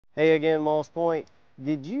Hey again, Moss Point.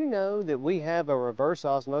 Did you know that we have a reverse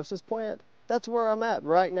osmosis plant? That's where I'm at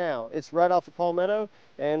right now. It's right off of Palmetto,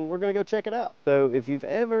 and we're going to go check it out. So if you've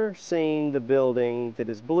ever seen the building that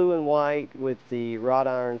is blue and white with the wrought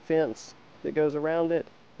iron fence that goes around it,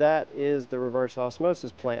 that is the reverse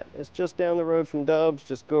osmosis plant. It's just down the road from Dub's,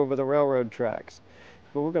 just go over the railroad tracks.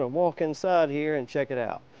 But we're going to walk inside here and check it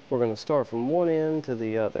out. We're going to start from one end to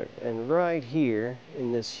the other. And right here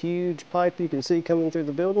in this huge pipe you can see coming through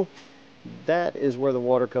the building, that is where the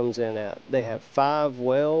water comes in at. They have 5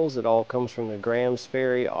 wells. It all comes from the Graham's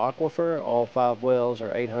Ferry aquifer. All 5 wells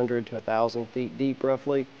are 800 to 1,000 feet deep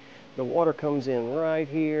roughly. The water comes in right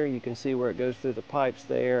here. You can see where it goes through the pipes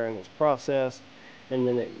there and it's processed. And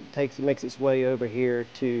then it makes its way over here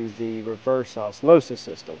to the reverse osmosis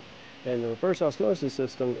system. And the reverse osmosis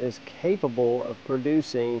system is capable of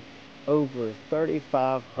producing over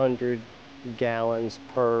 3,500 gallons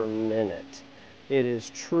per minute. It is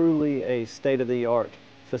truly a state-of-the-art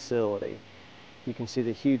facility. You can see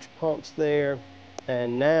the huge pumps there,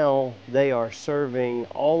 and now they are serving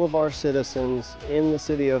all of our citizens in the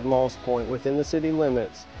city of Moss Point, within the city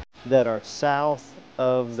limits, that are south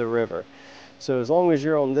of the river. So as long as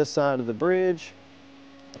you're on this side of the bridge,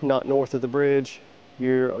 not north of the bridge,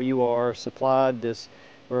 you are supplied this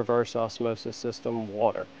reverse osmosis system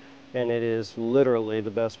water, and it is literally the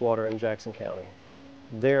best water in Jackson County.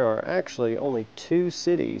 There are actually only 2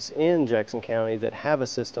 cities in Jackson County that have a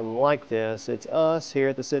system like this. It's us here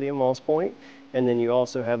at the city of Moss Point, and then you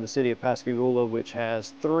also have the city of Pascagoula, which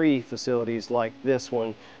has 3 facilities like this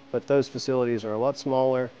one, but those facilities are a lot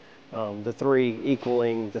smaller, the 3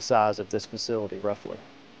 equaling the size of this facility roughly.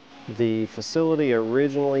 The facility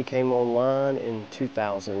originally came online in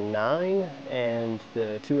 2009, and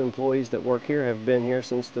the 2 employees that work here have been here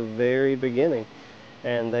since the very beginning,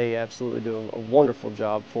 and they absolutely do a wonderful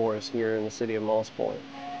job for us here in the city of Moss Point.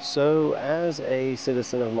 So as a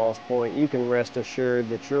citizen of Moss Point, you can rest assured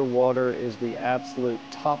that your water is the absolute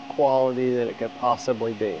top quality that it could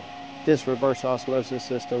possibly be. This reverse osmosis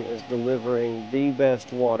system is delivering the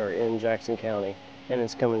best water in Jackson County, and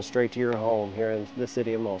it's coming straight to your home here in the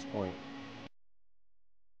city of Moss Point.